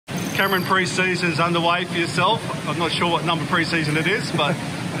Cameron, pre-season's underway for yourself. I'm not sure what number pre-season it is, but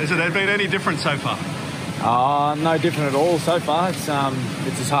has it been any different so far? No different at all so far. It's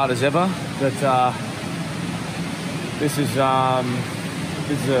as hard as ever. But this is a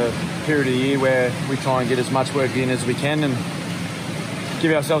period of the year where we try and get as much work in as we can and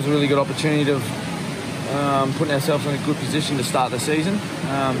give ourselves a really good opportunity of putting ourselves in a good position to start the season.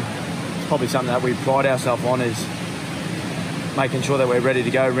 It's probably something that we pride ourselves on, is making sure that we're ready to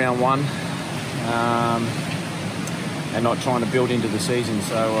go round one and not trying to build into the season.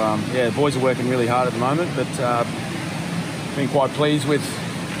 So, the boys are working really hard at the moment, but been quite pleased with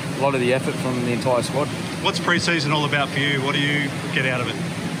a lot of the effort from the entire squad. What's pre-season all about for you? What do you get out of it?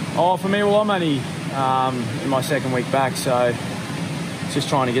 Oh, for me, well, I'm only in my second week back, so it's just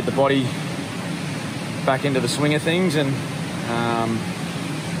trying to get the body back into the swing of things, and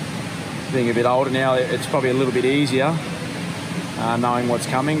being a bit older now, it's probably a little bit easier knowing what's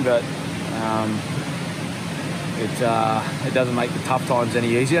coming, but it doesn't make the tough times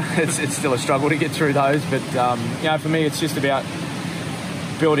any easier. It's still a struggle to get through those, but for me, it's just about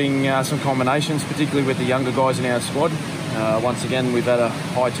building some combinations, particularly with the younger guys in our squad. Once again, we've had a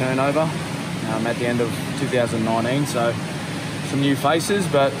high turnover at the end of 2019, so some new faces,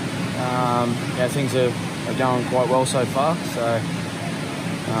 but things are going quite well so far. So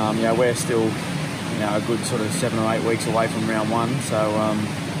we're still a good sort of 7 or 8 weeks away from round one, so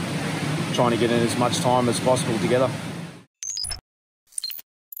trying to get in as much time as possible together.